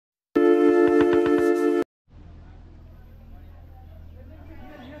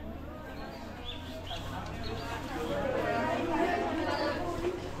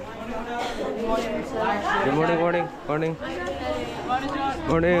morning.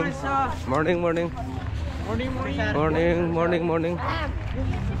 Morning. Morning, morning. Morning, morning, morning.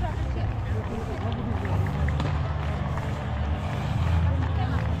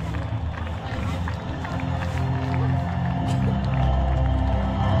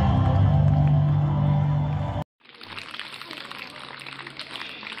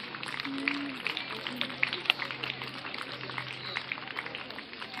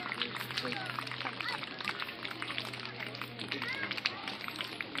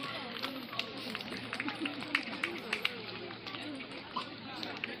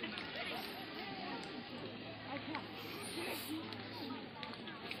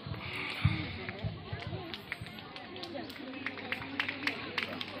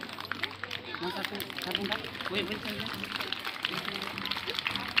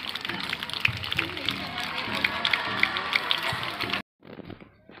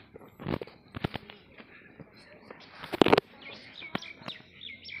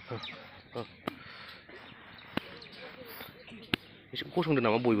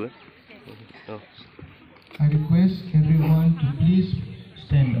 I request everyone to please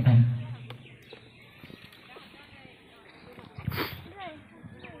stand up.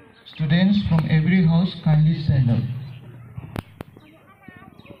 Students from every house kindly stand up.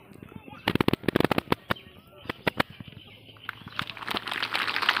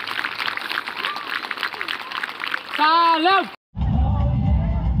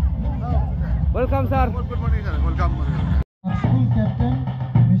 Welcome, sir. Good morning, sir. Welcome. Our school captain,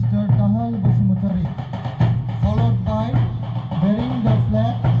 Mr. Tahal Busumutari, followed by bearing the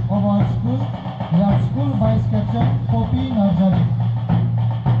flag of our school, our school vice captain, Popi Narzari.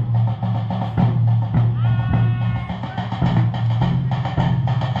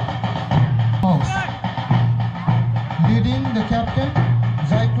 Leading the captain,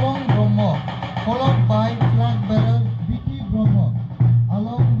 Zyklon Brahma, followed by flag bearer, B.T. Brahma,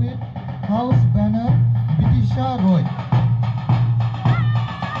 along with house banner, Bitisha Roy.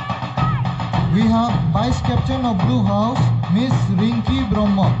 We have vice captain of Blue House, Miss Rinki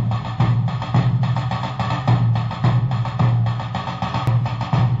Brahma.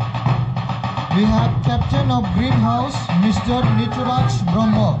 We have captain of Green House, Mr. Nituraj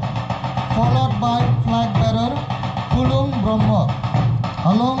Brahma, followed by flag bearer, Kulum Brahma,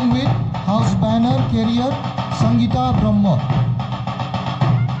 along with house banner carrier, Sangita Brahma.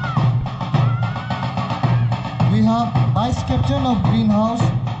 We have vice captain of Greenhouse,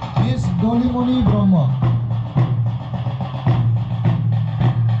 Miss Dolimoni Brahma.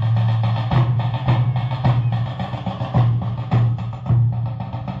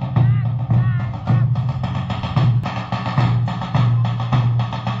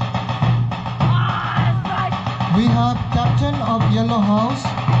 We have captain of Yellow House,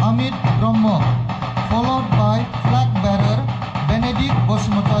 Amit Brahma, followed by flag bearer, Benedict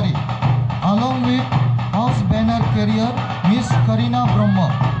Bosmatari, along with house banner carrier, Miss Karina Brahma.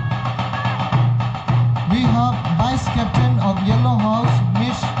 We have vice captain of Yellow House,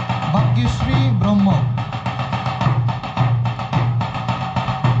 Miss Bhagyashree Brahma.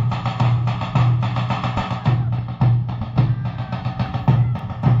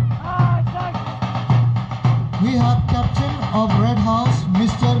 We have captain of Red House,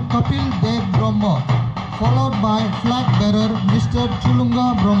 Mr. Kapil Dev Brahma, followed by flag bearer, Mr.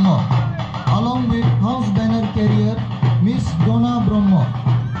 Chulunga Brahma, along with house banner carrier, Miss Dona Brahma.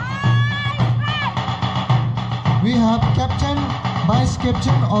 We have captain, vice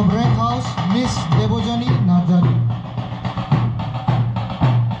captain of Red House, Miss Devojani Nazari.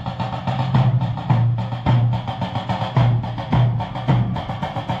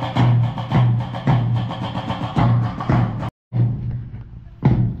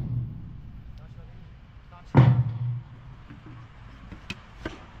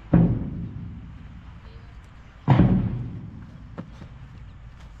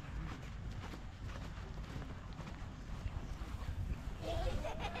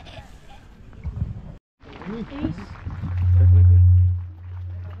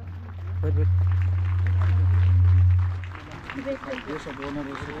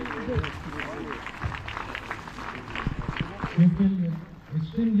 We feel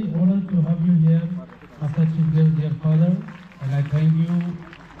extremely honored to have you here as such a dear father, and I thank you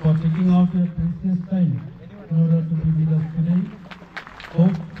for taking out your precious time in order to be with us today.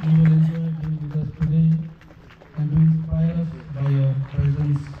 Hope you will enjoy being with us today and to inspire us by your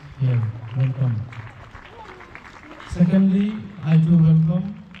presence here. Welcome. Secondly, I do welcome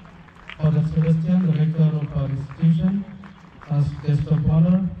Father Sebastian, the rector of our institution, as guest of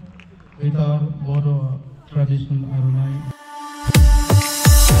honor with our Bodo traditional Arunai.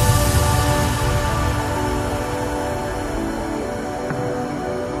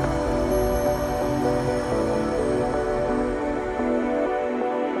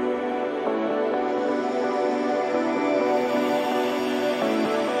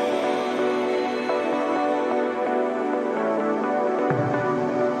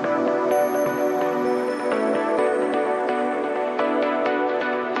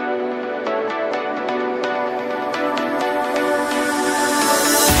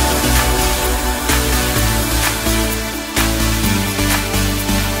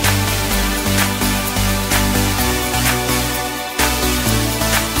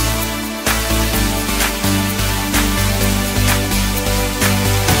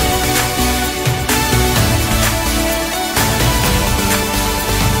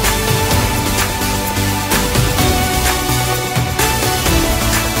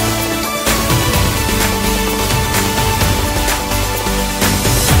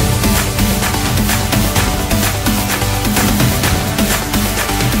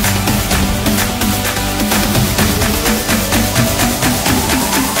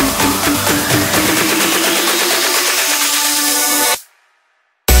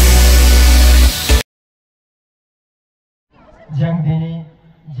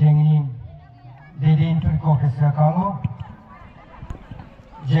 sekango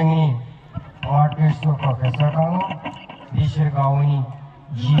jengni artist professor kango bisir gauni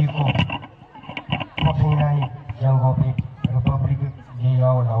jiko popinai jangopi republic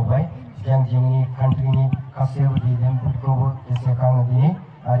dia labai jang jengni country ni kaseu di dem putko sekango di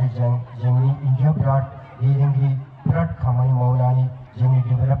ari jengni india berad di dengi berad kamai maulani jengni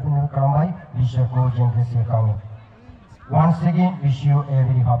development kamai bisir ko jeng sekango. Once again, wish you a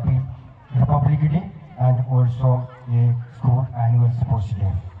very happy Republic Day and also a school annual sports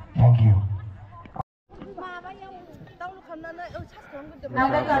day. Thank you.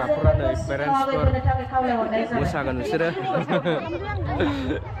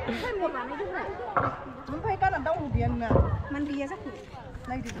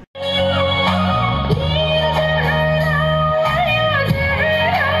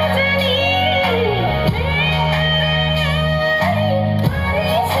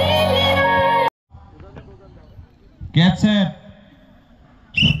 Get set.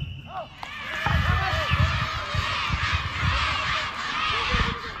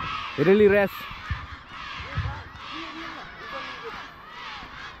 Really rest.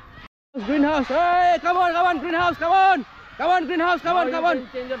 Greenhouse. Hey, come on, greenhouse, come on, greenhouse, come on.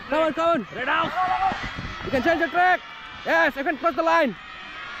 Red house. You can change the track. Yes, I can cross the line.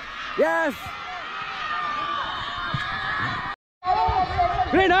 Yes.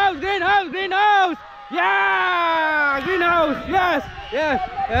 Greenhouse. Yeah, greenhouse. Yes.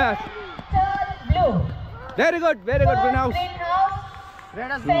 Third blue. Very good, greenhouse.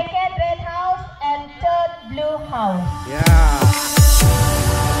 Second red house and third blue house. Yeah.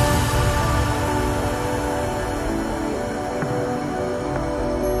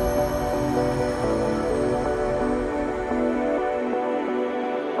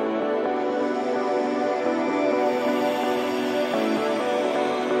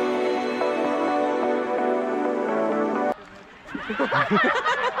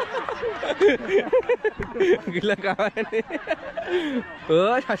 Gila kawan ni.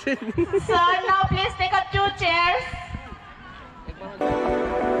 Oh, Hasin. So now please take up 2 chairs.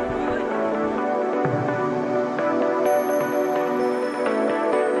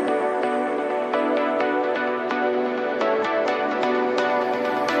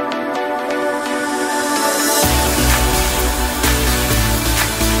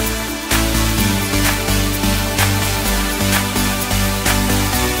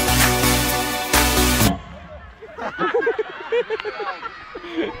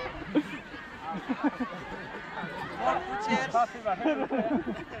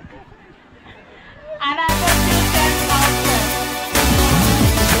 Another 2 chairs outside.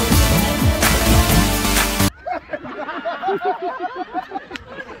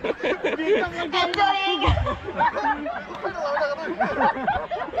 Enjoying.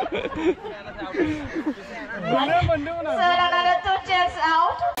 So another 2 chairs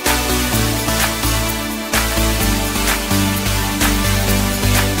out.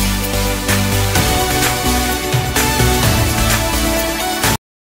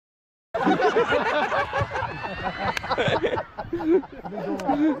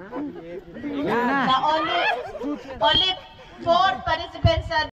 Now only 4 participants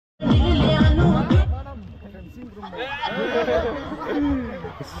are.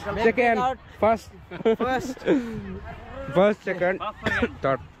 Second, first, second,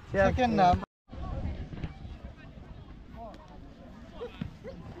 third. Second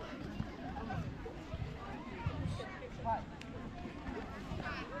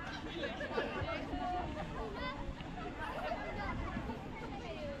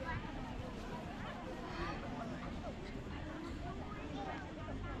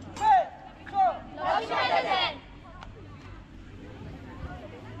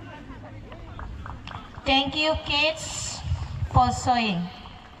Thank you, kids, for sewing.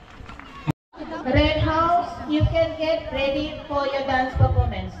 Red house, you can get ready for your dance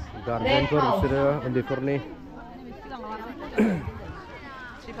performance. Red house.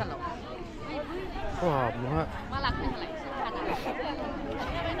 Wah, mahal.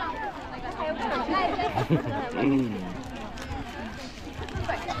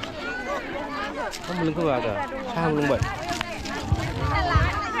 Kamu belum keluar ke? Saya belum buat.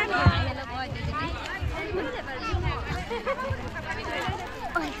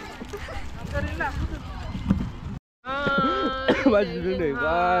 Baju dulu nih,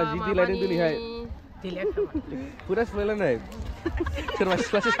 wah, jadi lain itu nih, hai. Pura sembilan nih. Cermas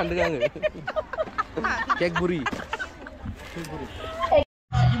kelasnya sandegang nih. Kek buri.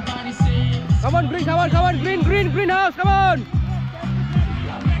 Come on, green house, come on.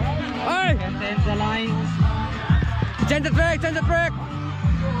 Hey. Change the track.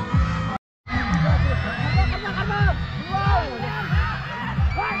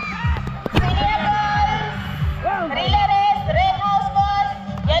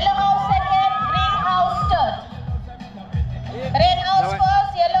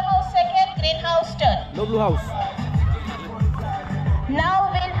 blue house.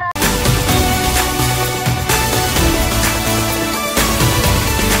 Now we'll have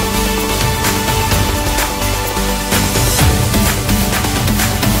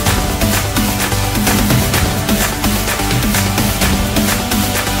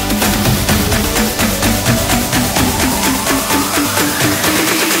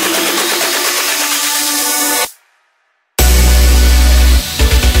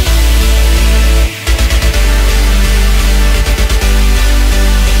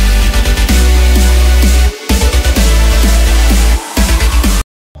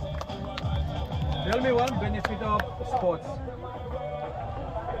Tell me one benefit of sports.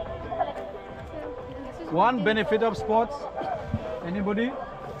 One benefit of sports. Anybody?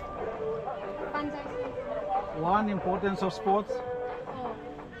 One importance of sports.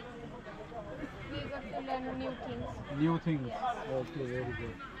 We got to learn new things. New things. Okay, very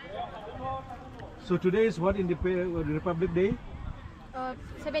good. So today is what, Republic Day?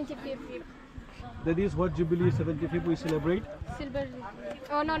 75th. That is what Jubilee 75th we celebrate. Silver.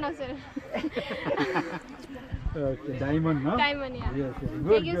 Oh no, sir. Okay, diamond, no? Diamond, yeah. Yes, yes. Good,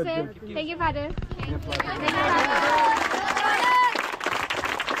 Thank you, good, sir. good. Thank you, father. Yes, father. Thank you, father.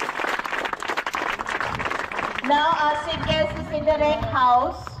 now our guest is in the red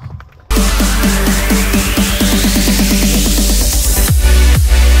house.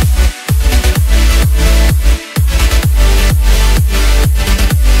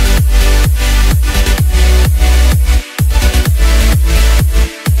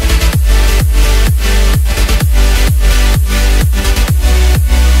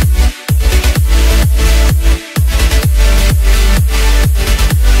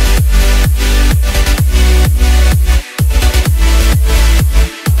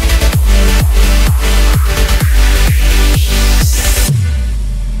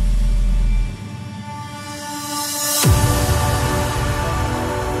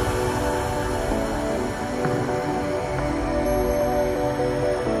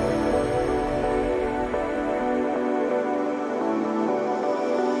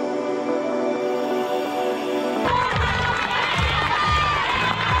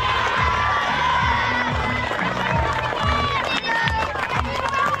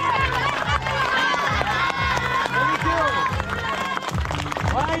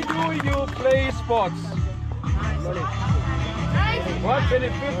 Why do you play sports? What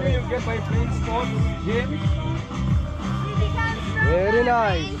benefit do you get by playing sports games? Very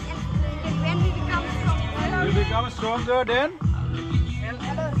nice. When we become strong. You become stronger then?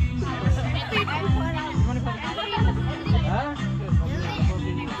 Huh?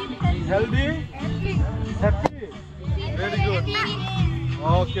 Healthy? Happy? Very good.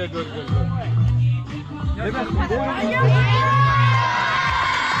 Okay, good, good, good.